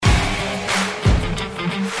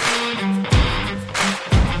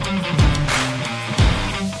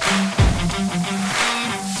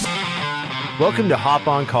Welcome to Hop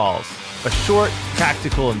On Calls, a short,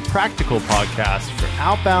 tactical, and practical podcast for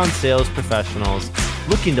outbound sales professionals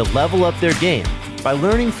looking to level up their game by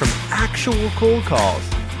learning from actual cold calls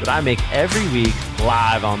that I make every week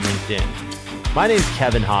live on LinkedIn. My name is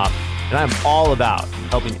Kevin Hop, and I'm all about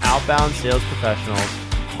helping outbound sales professionals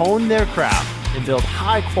hone their craft and build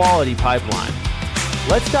high-quality pipeline.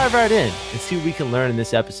 Let's dive right in and see what we can learn in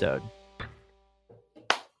this episode.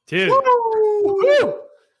 Dude, Woo!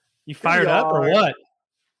 you fired up or what?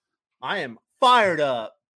 I am fired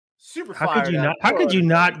up. Super fired up. How could you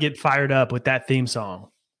not get fired up with that theme song?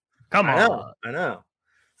 Come on. I know.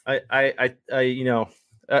 I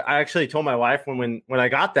actually told my wife when I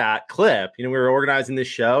got that clip, we were organizing this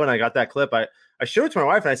show and I got that clip. I showed it to my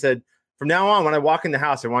wife and I said, from now on, when I walk in the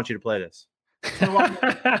house, I want you to play this.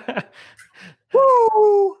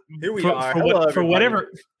 Woo! Here we are.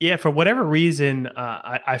 For whatever reason,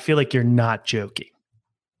 I feel like you're not joking.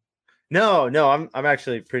 No, I'm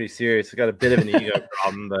actually pretty serious. I got a bit of an ego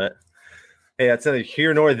problem, but hey, that's neither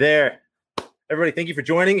here nor there. Everybody, thank you for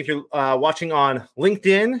joining. If you're watching on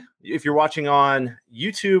LinkedIn, if you're watching on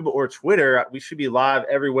YouTube or Twitter, we should be live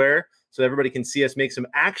everywhere so everybody can see us make some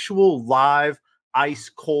actual live ice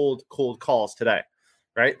cold calls today,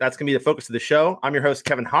 right? That's going to be the focus of the show. I'm your host,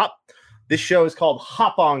 Kevin Hop. This show is called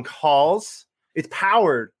Hop On Calls. It's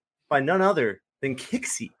powered by none other than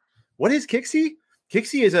Kixie. What is Kixie?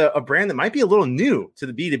 Kixie is a brand that might be a little new to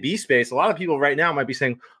the B2B space. A lot of people right now might be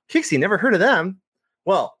saying, Kixie, never heard of them.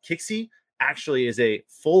 Well, Kixie actually is a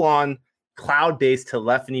full-on cloud-based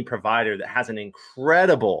telephony provider that has an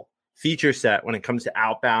incredible feature set when it comes to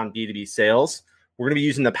outbound B2B sales. We're going to be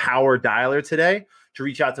using the Power Dialer today to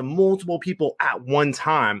reach out to multiple people at one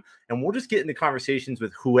time, and we'll just get into conversations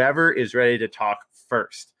with whoever is ready to talk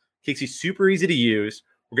first. Kixie's super easy to use.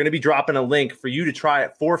 We're going to be dropping a link for you to try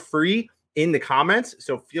it for free in the comments,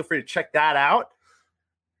 so feel free to check that out.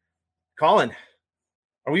 Collin,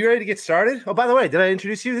 are we ready to get started? Oh, by the way, did I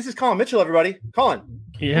introduce you? This is Collin Mitchell, everybody. Collin,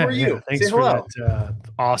 who are you? Thanks for that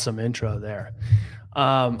awesome intro there.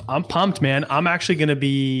 I'm pumped, man. I'm actually going to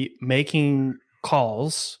be making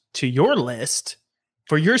calls to your list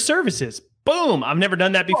for your services. Boom. I've never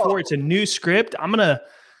done that before. It's a new script. I'm going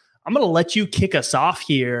to let you kick us off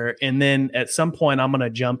here. And then at some point, I'm going to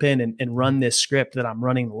jump in and run this script that I'm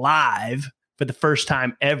running live for the first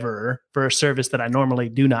time ever for a service that I normally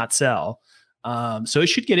do not sell. So it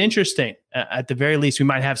should get interesting. At the very least, we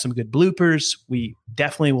might have some good bloopers. We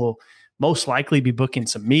definitely will most likely be booking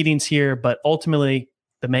some meetings here. But ultimately,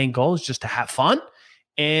 the main goal is just to have fun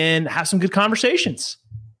and have some good conversations.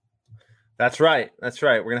 That's right.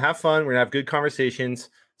 We're going to have fun. We're going to have good conversations.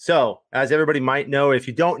 So, as everybody might know, if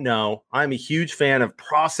you don't know, I'm a huge fan of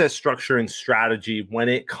process structure and strategy when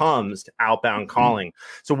it comes to outbound calling.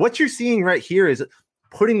 So what you're seeing right here is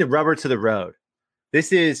putting the rubber to the road.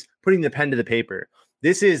 This is putting the pen to the paper.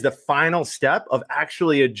 This is the final step of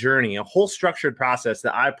actually a journey, a whole structured process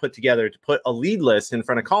that I put together to put a lead list in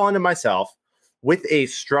front of Collin and myself with a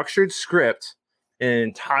structured script and an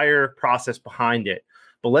entire process behind it.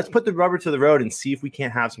 But let's put the rubber to the road and see if we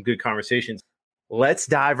can't have some good conversations. Let's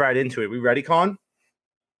dive right into it. We ready, Collin?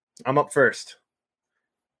 I'm up first.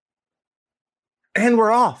 And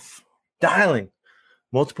we're off. Dialing.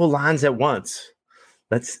 Multiple lines at once.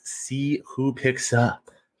 Let's see who picks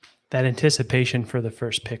up. That anticipation for the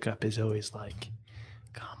first pickup is always like,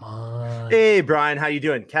 come on. Hey, Brian. How you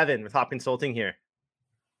doing? Kevin with Hop Consulting here.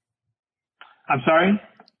 I'm sorry?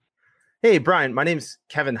 Hey, Brian. My name's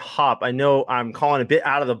Kevin Hop. I know I'm calling a bit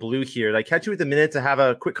out of the blue here. Did I catch you with a minute to have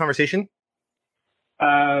a quick conversation?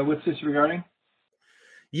 What's this regarding?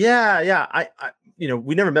 Yeah. I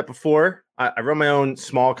we never met before. I run my own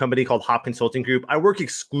small company called Hop Consulting Group. I work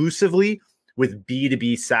exclusively with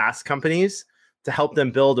B2B SaaS companies to help them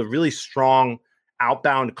build a really strong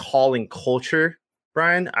outbound calling culture.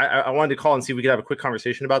 Brian, I wanted to call and see if we could have a quick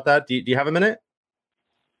conversation about that. Do you have a minute?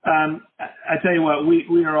 I tell you what,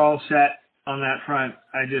 we are all set on that front.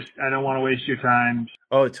 I don't want to waste your time.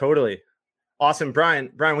 Oh, totally. Awesome. Brian,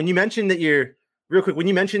 when you mentioned that you're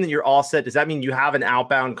all set, does that mean you have an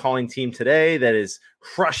outbound calling team today that is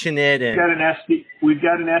crushing it? And we've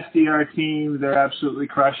got an SDR team. They're absolutely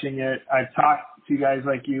crushing it. I've talked to guys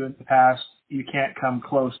like you in the past. You can't come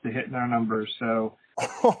close to hitting our numbers. So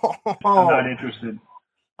I'm not interested.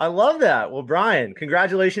 I love that. Well, Brian,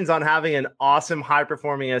 congratulations on having an awesome,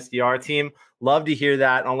 high-performing SDR team. Love to hear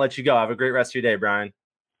that. I'll let you go. Have a great rest of your day, Brian.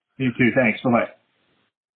 You too. Thanks. Bye-bye.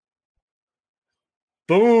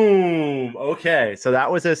 Boom. Okay. So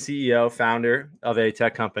that was a CEO, founder of a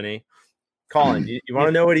tech company. Collin, you want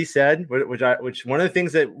to know what he said? Which one of the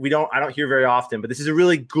things that I don't hear very often, but this is a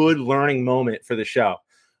really good learning moment for the show.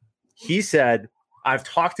 he said, I've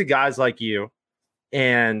talked to guys like you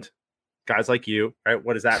and guys like you, right?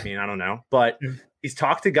 What does that mean? I don't know. But he's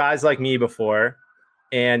talked to guys like me before,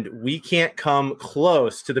 and we can't come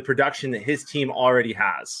close to the production that his team already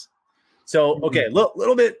has. So, okay,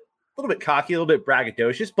 little bit cocky, a little bit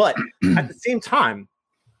braggadocious, but at the same time,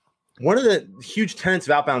 one of the huge tenets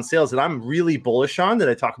of outbound sales that I'm really bullish on, that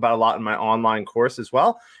I talk about a lot in my online course as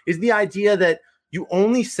well, is the idea that you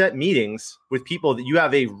only set meetings with people that you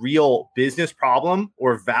have a real business problem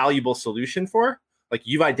or valuable solution for. Like,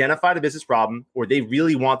 you've identified a business problem, or they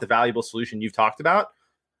really want the valuable solution you've talked about.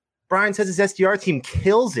 Brian says his SDR team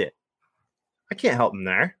kills it. I can't help him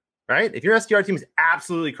there, right? If your SDR team is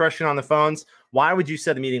absolutely crushing on the phones, why would you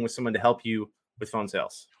set a meeting with someone to help you with phone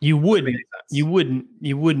sales? You wouldn't.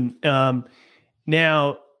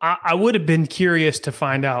 Now, I would have been curious to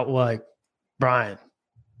find out, like, Brian,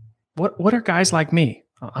 what are guys like me?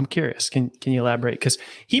 I'm curious. Can you elaborate? Because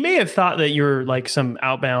he may have thought that you're like some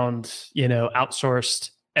outbound,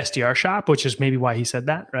 outsourced SDR shop, which is maybe why he said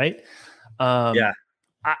that, right? Yeah.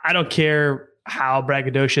 I don't care how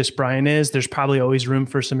braggadocious Brian is. There's probably always room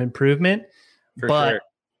for some improvement. But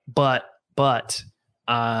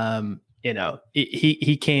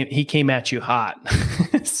he came at you hot.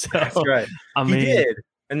 So, that's right. I mean, he did.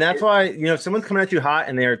 And that's why, if someone's coming at you hot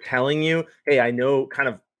and they're telling you, hey, I know kind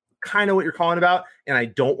of what you're calling about, and I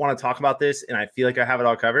don't want to talk about this, and I feel like I have it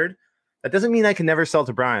all covered. That doesn't mean I can never sell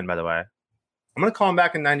to Brian, by the way. I'm going to call him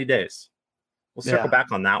back in 90 days. We'll circle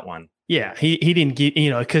back on that one. Yeah, he didn't get,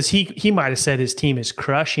 because he might have said his team is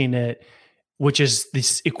crushing it, which is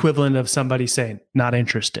the equivalent of somebody saying not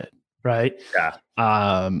interested, right? Yeah.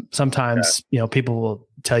 Sometimes people will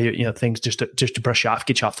tell you things just to brush you off,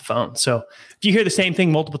 get you off the phone. So if you hear the same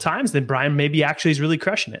thing multiple times, then Brian maybe actually is really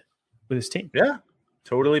crushing it with his team. Yeah,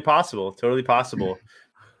 totally possible. Totally possible.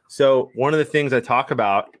 So one of the things I talk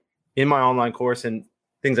about in my online course and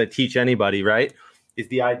things I teach anybody, right, is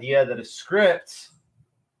the idea that a script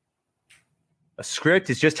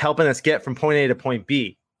is just helping us get from point A to point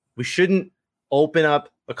B. We shouldn't open up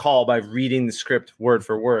a call by reading the script word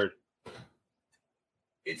for word.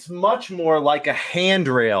 It's much more like a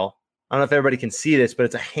handrail. I don't know if everybody can see this, but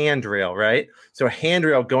it's a handrail, right? So a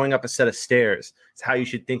handrail going up a set of stairs is how you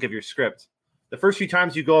should think of your script. The first few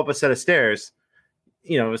times you go up a set of stairs,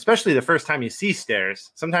 especially the first time you see stairs,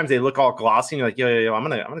 sometimes they look all glossy and you're like, yo, I'm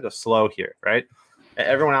gonna go slow here, right?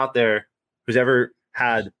 Everyone out there who's ever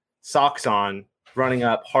had socks on running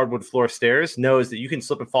up hardwood floor stairs knows that you can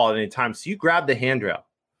slip and fall at any time. So you grab the handrail.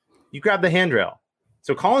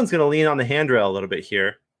 So Collin's going to lean on the handrail a little bit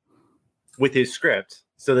here with his script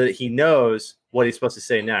so that he knows what he's supposed to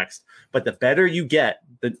say next. But the better you get,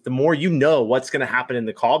 the more you know what's going to happen in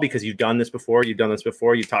the call, because you've done this before, you've talked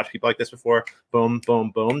to people like this before, boom,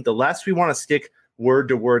 boom, boom. The less we want to stick word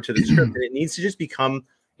to word to the script, and it needs to just become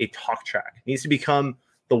a talk track. It needs to become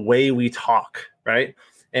the way we talk, right?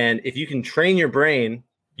 And if you can train your brain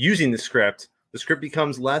using the script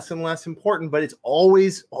becomes less and less important, but it's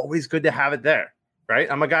always good to have it there, right?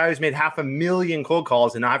 I'm a guy who's made 500,000 cold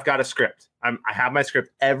calls, and I've got a script. I have my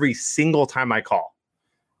script every single time I call.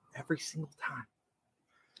 Every single time.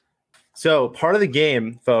 So part of the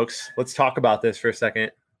game, folks, let's talk about this for a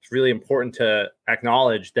second. It's really important to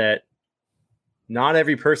acknowledge that not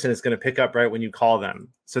every person is going to pick up right when you call them.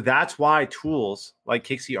 So that's why tools like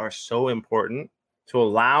Kixie are so important, to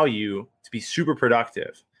allow you to be super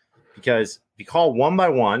productive. Because if you call one by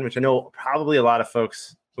one, which I know probably a lot of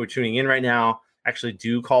folks who are tuning in right now actually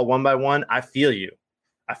do call one by one, I feel you.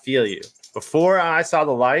 Before I saw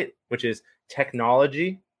the light, which is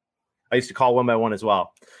technology, I used to call one by one as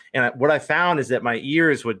well. And what I found is that my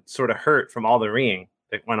ears would sort of hurt from all the ringing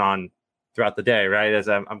that went on throughout the day, right? As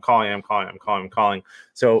I'm calling.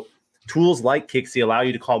 So tools like Kixie allow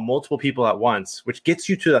you to call multiple people at once, which gets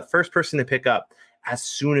you to the first person to pick up as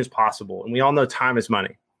soon as possible. And we all know time is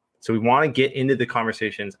money. So we want to get into the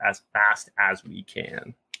conversations as fast as we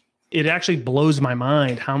can. It actually blows my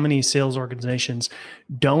mind how many sales organizations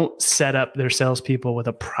don't set up their salespeople with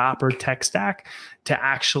a proper tech stack to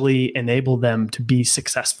actually enable them to be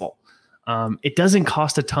successful. It doesn't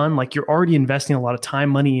cost a ton. Like, you're already investing a lot of time,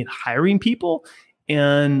 money in hiring people.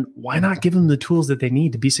 And why not give them the tools that they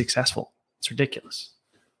need to be successful? It's ridiculous.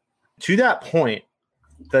 To that point,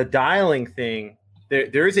 the dialing thing,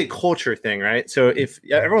 there is a culture thing, right? So if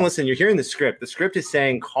everyone listen, you're hearing the script is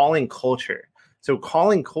saying calling culture. So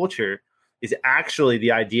calling culture is actually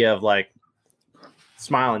the idea of like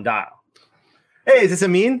smile and dial. Hey, is this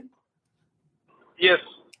Amin? Yes.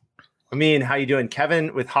 Amin, how you doing?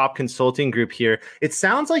 Kevin with Hop Consulting Group here. It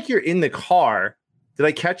sounds like you're in the car. Did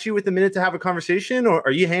I catch you with a minute to have a conversation, or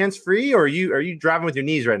are you hands free, or are you driving with your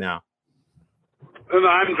knees right now? No,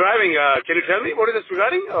 I'm driving. Can you tell me what is this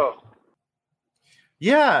regarding? Oh.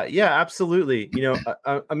 Yeah, absolutely.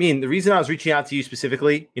 I mean, the reason I was reaching out to you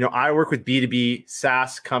specifically, I work with B2B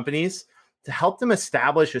SaaS companies to help them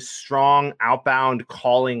establish a strong outbound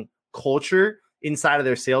calling culture inside of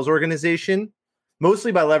their sales organization,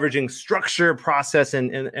 mostly by leveraging structure, process,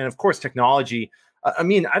 and of course technology. I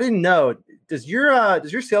mean, I didn't know. Does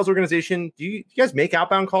your sales organization, do you guys make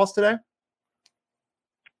outbound calls today?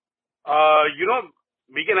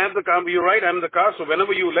 We can have the car. You're right. I'm in the car. So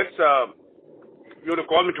whenever you want to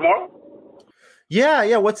call me tomorrow?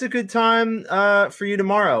 Yeah. What's a good time for you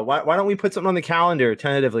tomorrow? Why don't we put something on the calendar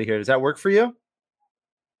tentatively here? Does that work for you?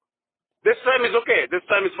 This time is okay. This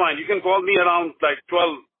time is fine. You can call me around like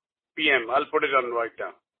 12 p.m. I'll put it on right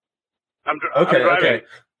now. I'm driving. Okay.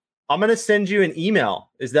 I'm going to send you an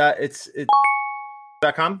email. Is that it's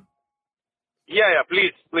 .com? Yeah.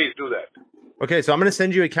 Please do that. Okay. So I'm going to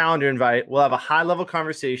send you a calendar invite. We'll have a high level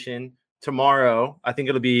conversation tomorrow. I think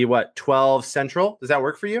it'll be 12 Central. Does that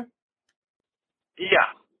work for you? Yeah.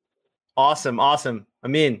 Awesome. I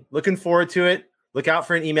mean, looking forward to it. Look out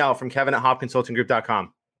for an email from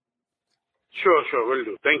Kevin@hopconsultinggroup.com. Sure. Will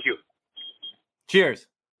do. Thank you. Cheers.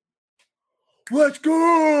 Let's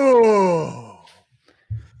go.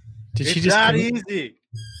 Did it's she just that easy?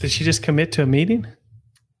 Did she just commit to a meeting?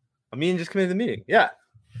 I mean, just committed to the meeting. Yeah.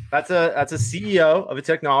 That's a CEO of a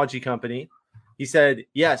technology company. He said,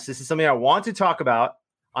 yes, this is something I want to talk about.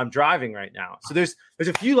 I'm driving right now. So there's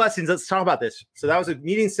a few lessons. Let's talk about this. So that was a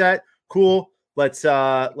meeting set. Cool. Let's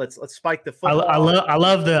spike the football. I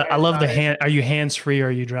love the hand. Are you hands free or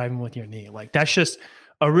are you driving with your knee? Like that's just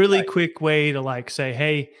a really quick way to like say,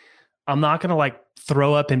 hey, I'm not gonna like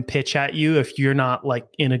throw up and pitch at you if you're not like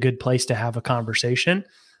in a good place to have a conversation.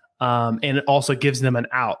 And it also gives them an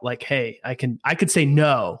out. Like, hey, I could say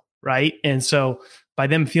no, right? And so by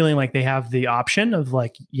them feeling like they have the option of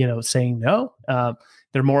like saying no,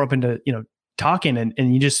 they're more open to talking,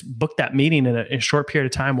 and you just booked that meeting in a short period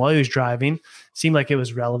of time while he was driving. Seemed like it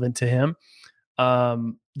was relevant to him.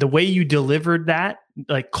 The way you delivered that,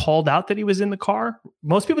 like called out that he was in the car,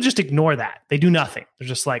 most people just ignore that. They do nothing. They're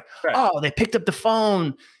just like, right. Oh, they picked up the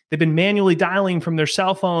phone. They've been manually dialing from their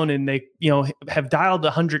cell phone and they, have dialed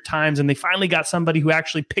 100 times and they finally got somebody who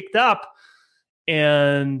actually picked up,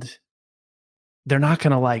 and they're not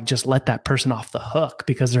going to like just let that person off the hook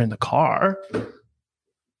because they're in the car.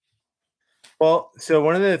 Well, so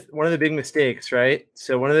one of the big mistakes, right?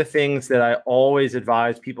 So one of the things that I always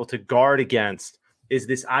advise people to guard against is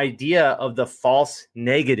this idea of the false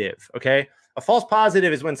negative, okay? A false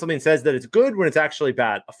positive is when something says that it's good when it's actually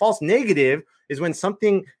bad. A false negative is when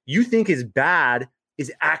something you think is bad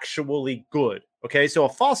is actually good, okay? So a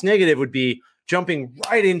false negative would be jumping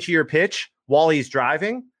right into your pitch while he's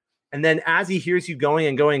driving. And then as he hears you going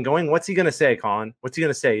and going and going, what's he going to say, Collin? What's he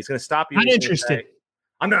going to say? He's going to stop you. Not interested.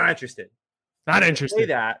 I'm not interested. Not interested. Say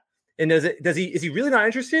that. And is he really not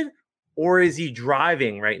interested, or is he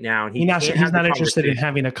driving right now? And he's not interested in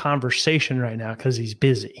having a conversation right now because he's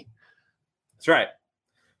busy. That's right.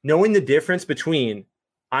 Knowing the difference between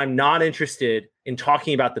I'm not interested in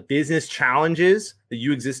talking about the business challenges that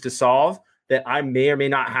you exist to solve that I may or may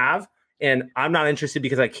not have, and I'm not interested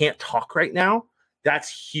because I can't talk right now.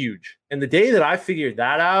 That's huge. And the day that I figured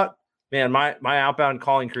that out, man, my outbound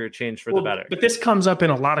calling career changed for the better. But this comes up in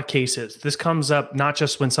a lot of cases. This comes up not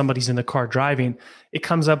just when somebody's in the car driving. It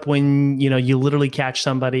comes up when, you literally catch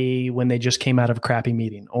somebody when they just came out of a crappy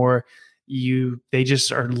meeting, or they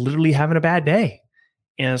just are literally having a bad day.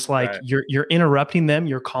 And it's like, right. You're interrupting them.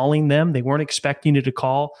 You're calling them. They weren't expecting you to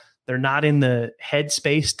call. They're not in the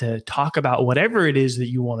headspace to talk about whatever it is that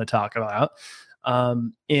you want to talk about.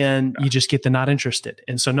 You just get the not interested.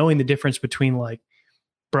 And so knowing the difference between like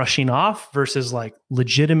brushing off versus like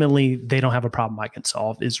legitimately they don't have a problem I can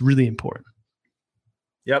solve is really important.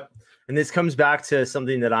 Yep. And this comes back to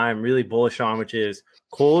something that I'm really bullish on, which is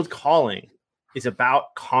cold calling is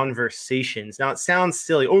about conversations. Now it sounds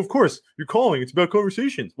silly. Oh, of course you're calling. It's about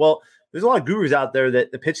conversations. Well, there's a lot of gurus out there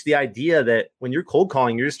that pitch the idea that when you're cold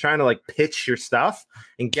calling, you're just trying to like pitch your stuff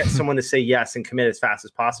and get someone to say yes and commit as fast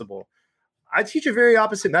as possible. I teach a very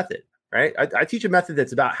opposite method, right? I teach a method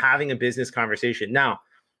that's about having a business conversation. Now,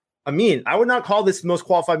 I would not call this the most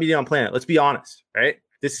qualified meeting on planet. Let's be honest, right?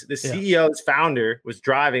 This CEO, this founder was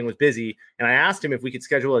driving, was busy. And I asked him if we could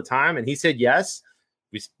schedule a time and he said yes.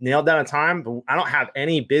 We nailed down a time, but I don't have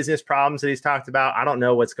any business problems that he's talked about. I don't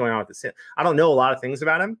know what's going on with this. I don't know a lot of things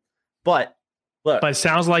about him, but look. But it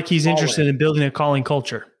sounds like he's interested in building a calling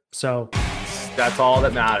culture. So that's all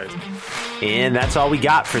that matters. And that's all we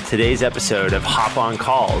got for today's episode of Hop on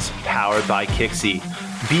Calls, powered by Kixie.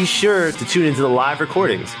 be sure to tune into the live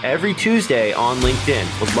recordings every Tuesday on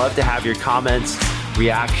LinkedIn. Would love to have your comments,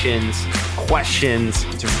 reactions, questions.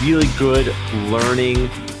 It's a really good learning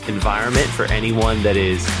environment for anyone that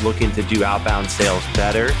is looking to do outbound sales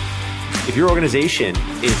better. If your organization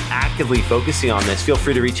is actively focusing on this, feel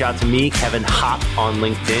free to reach out to me, Kevin Hop, on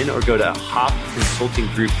LinkedIn, or go to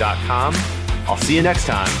hopconsultinggroup.com. I'll see you next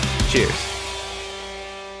time. Cheers.